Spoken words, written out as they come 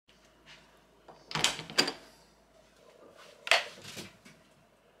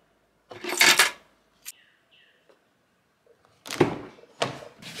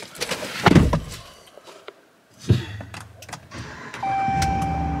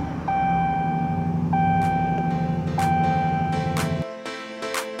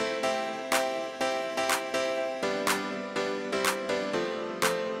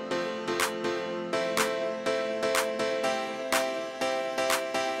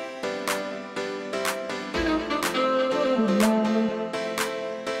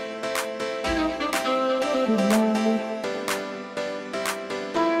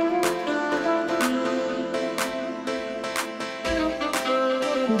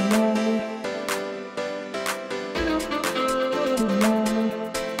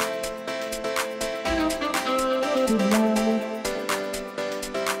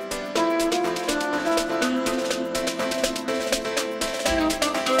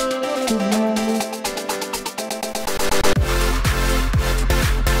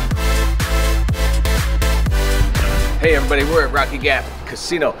Hey everybody, we're at Rocky Gap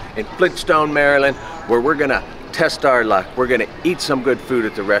Casino in Flintstone, Maryland, where we're gonna test our luck. We're gonna eat some good food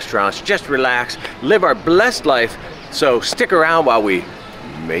at the restaurants, just relax, live our blessed life. So stick around while we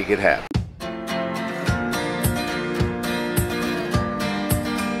make it happen.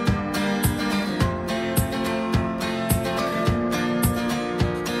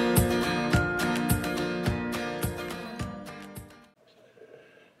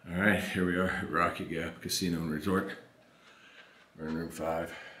 All right, here we are at Rocky Gap Casino and Resort. We're in room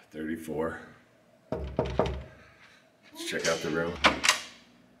 534. Let's check out the room.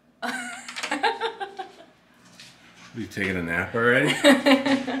 Are you taking a nap already?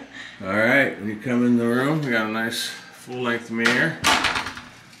 All right, when you come in the room, we got a nice full-length mirror.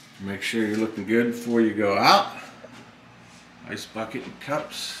 Make sure you're looking good before you go out. Ice bucket and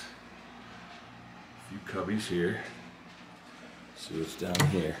cups. A few cubbies here. See what's down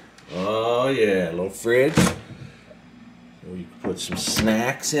here. Oh yeah, a little fridge. So you can put some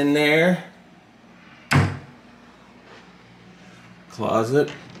snacks in there.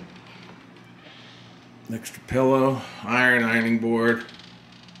 Closet. An extra pillow, ironing board.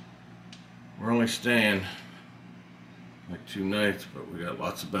 We're only staying like 2 nights, but we got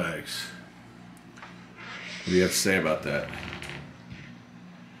lots of bags. What do you have to say about that?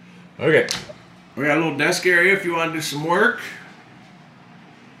 Okay, we got a little desk area if you want to do some work.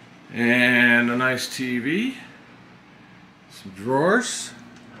 And a nice TV. Some drawers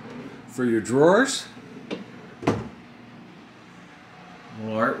for your drawers. A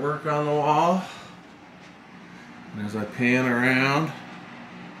little artwork on the wall. And as I pan around,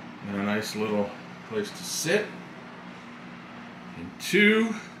 got a nice little place to sit. And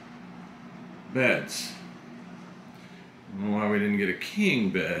 2 beds. I don't know why we didn't get a king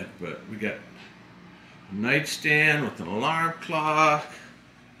bed, but we got a nightstand with an alarm clock,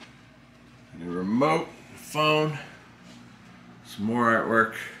 and a remote, a phone, some more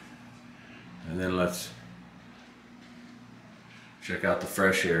artwork, and then let's check out the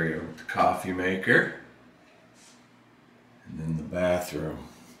fresh area with the coffee maker, and then the bathroom.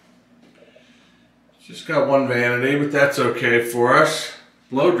 It's just got 1 vanity, but that's okay for us.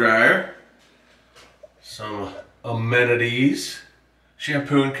 Blow dryer, some amenities,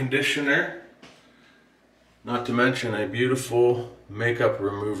 shampoo and conditioner, not to mention a beautiful makeup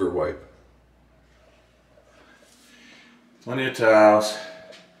remover wipe. Plenty of towels,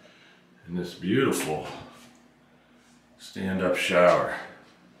 and this beautiful stand-up shower.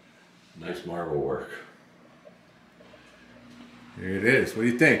 Nice marble work. Here it is. What do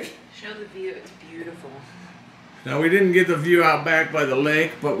you think? Show the view. It's beautiful. Now, we didn't get the view out back by the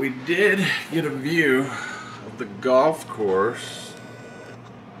lake, but we did get a view of the golf course.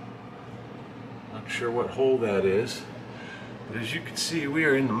 Not sure what hole that is, but as you can see, we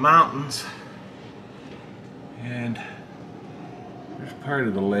are in the mountains, and there's part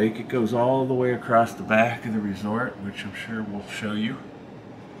of the lake. It goes all the way across the back of the resort, which I'm sure we'll show you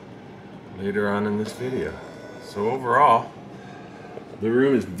later on in this video. So overall, the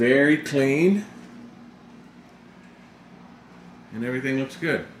room is very clean and everything looks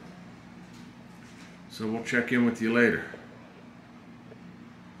good. So we'll check in with you later.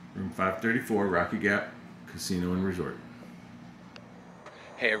 Room 534, Rocky Gap Casino and Resort.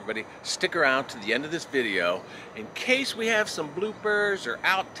 Hey everybody, stick around to the end of this video. In case we have some bloopers or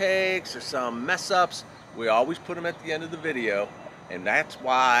outtakes or some mess ups, we always put them at the end of the video, and that's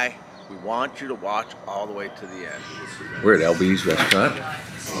why we want you to watch all the way to the end. We're at LB's restaurant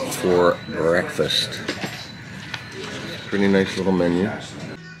for breakfast. Pretty nice little menu.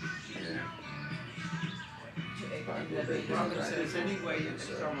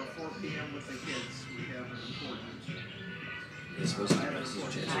 It's supposed to be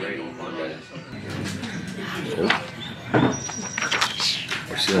it's right on Monday.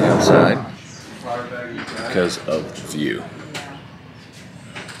 We're sitting outside because of the view.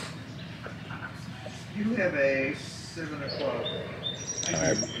 You have a 7 o'clock.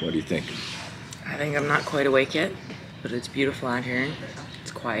 Alright, what do you think? I think I'm not quite awake yet, but it's beautiful out here.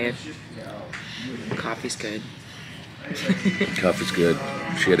 It's quiet. Coffee's good. Coffee's good.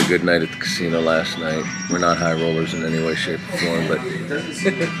 She had a good night at the casino last night. We're not high rollers in any way, shape, or form, but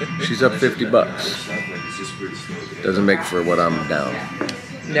she's up $50. Doesn't make for what I'm down.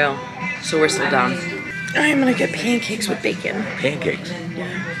 No, so we're still down. I'm gonna get pancakes with bacon. Pancakes. Yeah.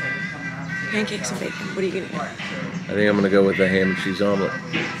 Pancakes and bacon. What are you gonna get? I think I'm gonna go with a ham and cheese omelet.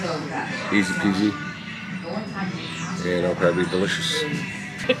 Easy peasy. And it'll probably be delicious.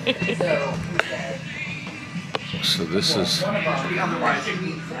 So this is what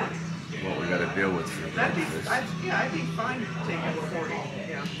we gotta deal with for breakfast. Yeah, I'd be fine taking 40.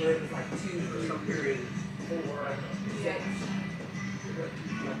 Yeah. Some period.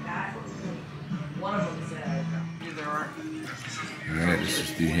 One of them said there are. Alright, this is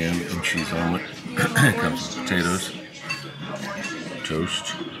the ham and cheese omelet. It comes with potatoes,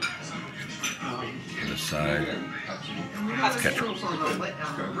 toast, and a side of ketchup.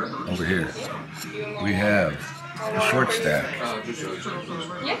 Over here, we have a short stack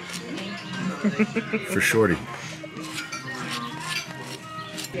for Shorty.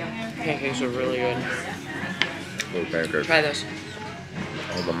 Pancakes are really good. Little pancakes. Try this.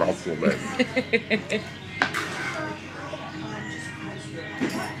 Oh, the mouthful, man.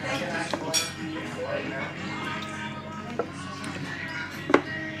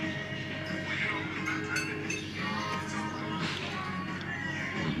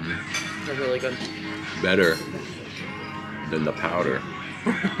 They're really good. Better than the powder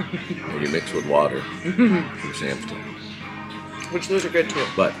when you mix with water from Samstone. Which those are good too.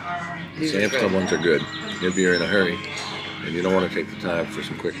 But These are Samstone good. ones are good if you're in a hurry and you don't want to take the time for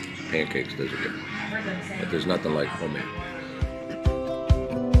some quick pancakes. Those are good. But there's nothing like homemade.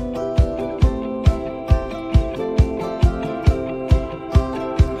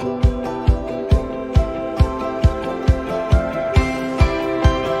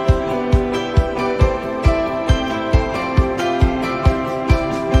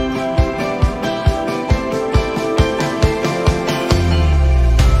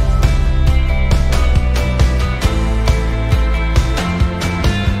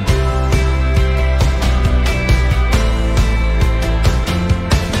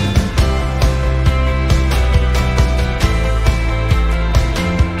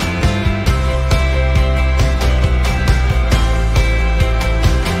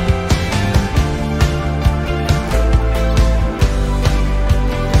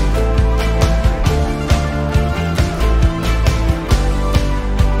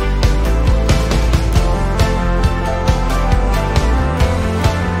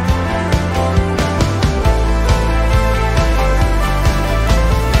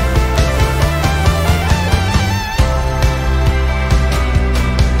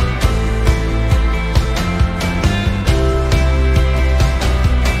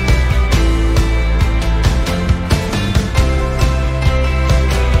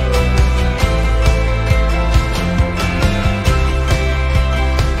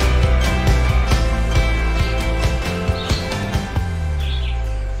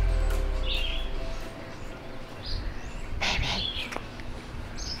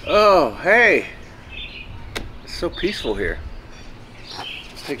 Oh, hey! It's so peaceful here.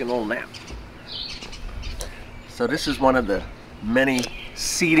 Let's take a little nap. So this is one of the many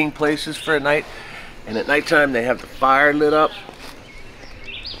seating places for a night. And at nighttime they have the fire lit up.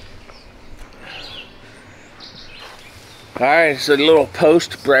 Alright, so a little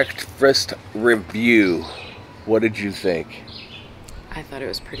post-breakfast review. What did you think? I thought it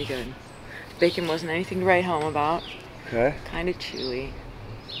was pretty good. Bacon wasn't anything to write home about. Okay. Kind of chewy.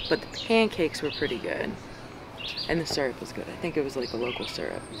 But the pancakes were pretty good. And the syrup was good. I think it was like a local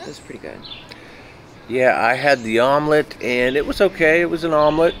syrup. It was pretty good. Yeah, I had the omelet and it was okay. It was an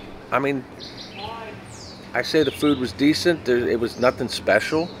omelet. I mean, I say the food was decent. It was nothing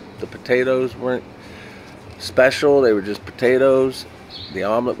special. The potatoes weren't special. They were just potatoes. The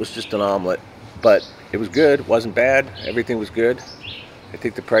omelet was just an omelet. But it was good. It wasn't bad. Everything was good. I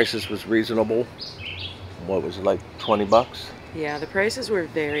think the prices was reasonable. What was it, like 20 bucks? Yeah, the prices were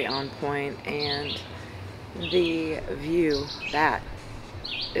very on point, and the view, that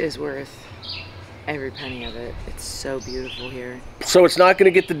is worth every penny of it. It's so beautiful here. So it's not going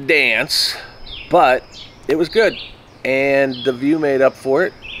to get the dance, but it was good. And the view made up for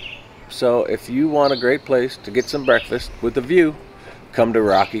it. So if you want a great place to get some breakfast with a view, come to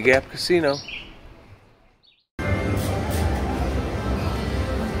Rocky Gap Casino.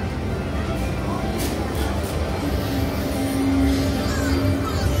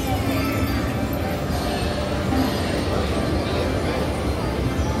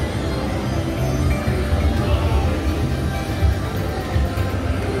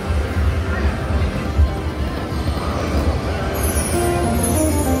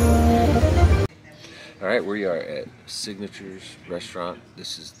 Alright, we are at Signature's Restaurant.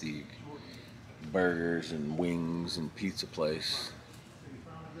 This is the burgers and wings and pizza place.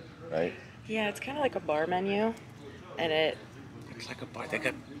 Right? Yeah, it's kind of like a bar menu, and It's like a bar. They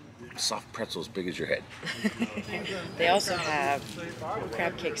got soft pretzels big as your head. they also have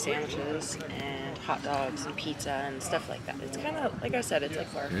crab cake sandwiches and hot dogs and pizza and stuff like that. It's kind of, like I said, it's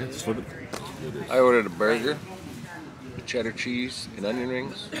like bar Yeah, food. it's what it is. I ordered a burger, with cheddar cheese, and onion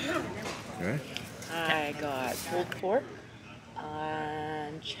rings. Okay. I got pulled pork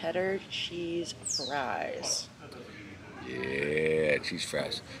and cheddar cheese fries. Yeah, cheese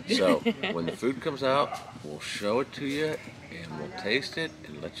fries. So when the food comes out, we'll show it to you and we'll taste it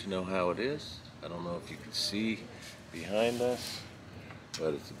and let you know how it is. I don't know if you can see behind us,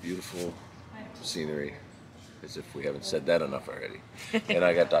 but it's a beautiful scenery, as if we haven't said that enough already. And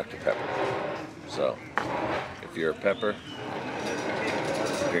I got Dr. Pepper. So if you're a pepper,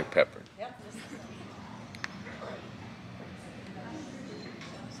 drink pepper.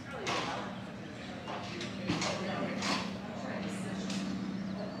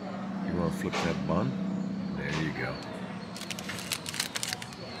 You want to flip that bun? There you go.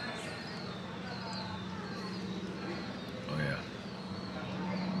 Oh yeah.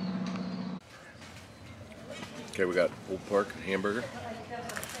 Okay, we got pulled pork and hamburger.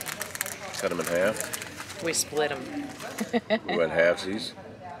 Cut them in half. We split them. We went halvesies.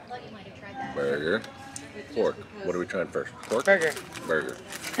 Burger. Pork. What are we trying first? Pork? Burger. Burger.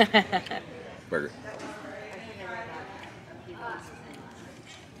 Burger.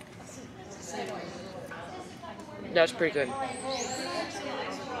 That's pretty good.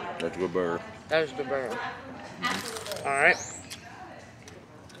 That's a good burger. That was a good burger. All right.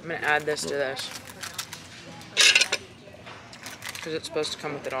 I'm gonna add this to this because it's supposed to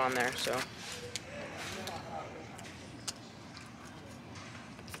come with it on there. So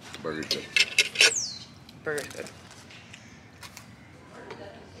Burger's good. burger's good.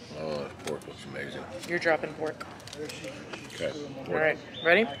 Oh, that pork looks amazing. You're dropping pork. Okay. All right.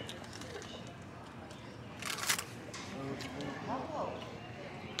 Ready?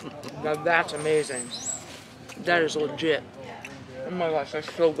 Now that's amazing. That is legit. Oh my gosh,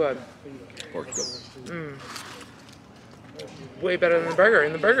 that's so good. Pork's good. Way better than the burger,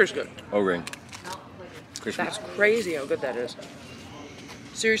 and the burger's good. O-ring. Crispy. That's crazy how good that is.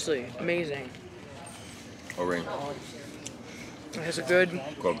 Seriously, amazing. O-ring. It has a good,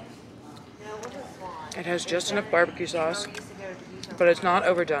 Club. it has just enough barbecue sauce, but it's not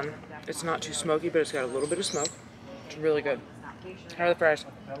overdone. It's not too smoky, but it's got a little bit of smoke. It's really good. How are the fries?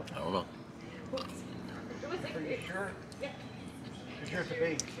 I don't know.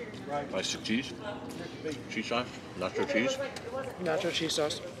 Nice cheese. Cheese sauce. Nacho cheese. Nacho cheese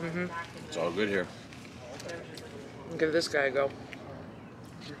sauce. It's all good here. Give this guy a go.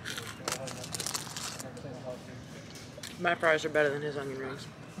 My fries are better than his onion rings.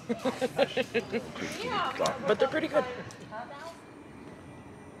 But they're pretty good.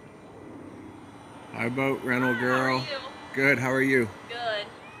 Hi, boat rental girl. Good. How are you? Good.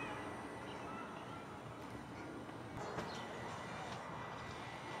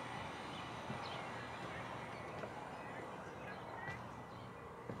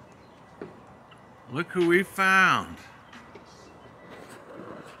 Look who we found.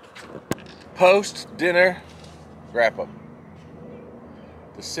 Post-dinner wrap-up.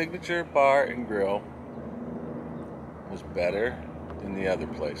 The Signature Bar and Grill was better than the other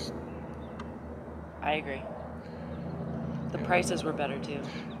place. I agree. The prices were better too.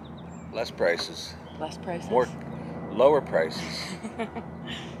 Less prices. Less prices. Lower prices.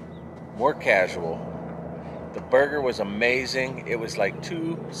 More casual. The burger was amazing. It was like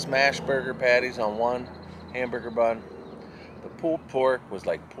 2 smash burger patties on one hamburger bun. The pulled pork was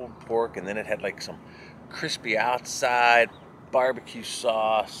like pulled pork, and then it had like some crispy outside, barbecue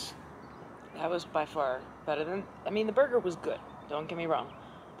sauce. That was by far better than, I mean, the burger was good. Don't get me wrong.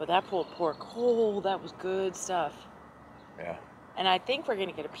 But that pulled pork, oh, that was good stuff. Yeah. And I think we're going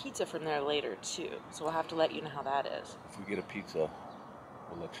to get a pizza from there later too. So we'll have to let you know how that is. If we get a pizza,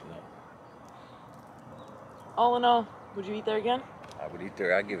 we'll let you know. All in all, would you eat there again? I would eat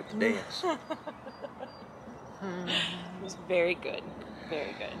there. I'd give it to dance. It was very good.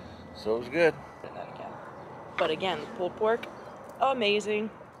 Very good. So it was good. But again, the pulled pork, amazing.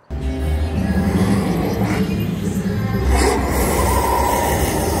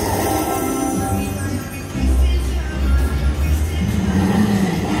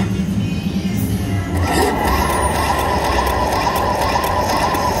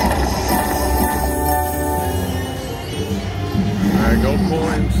 All right, go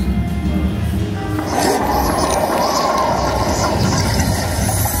coins.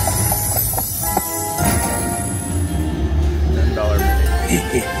 $10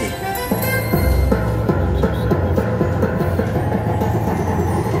 mini.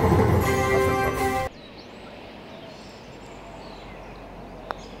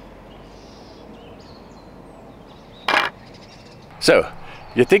 So,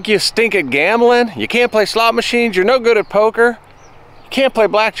 you think you stink at gambling? You can't play slot machines, you're no good at poker, you can't play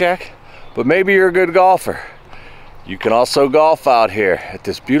blackjack, but maybe you're a good golfer. You can also golf out here at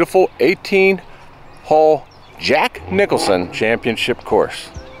this beautiful 18-hole Jack Nicholson Championship course.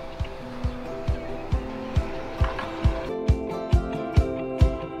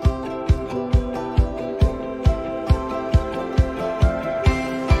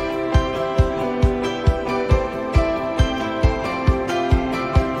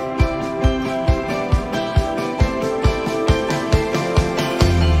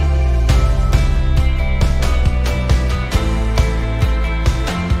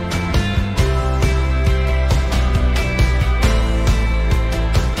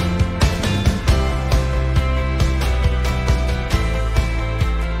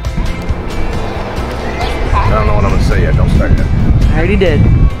 I don't know what I'm gonna say yet, don't start yet. I already did.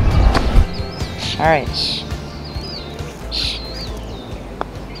 All right.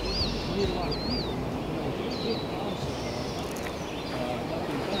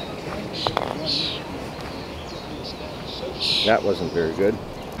 That wasn't very good.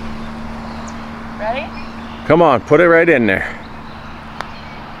 Ready? Come on, put it right in there.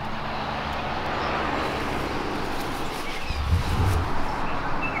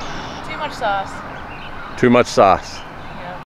 Too much sauce. Too much sauce.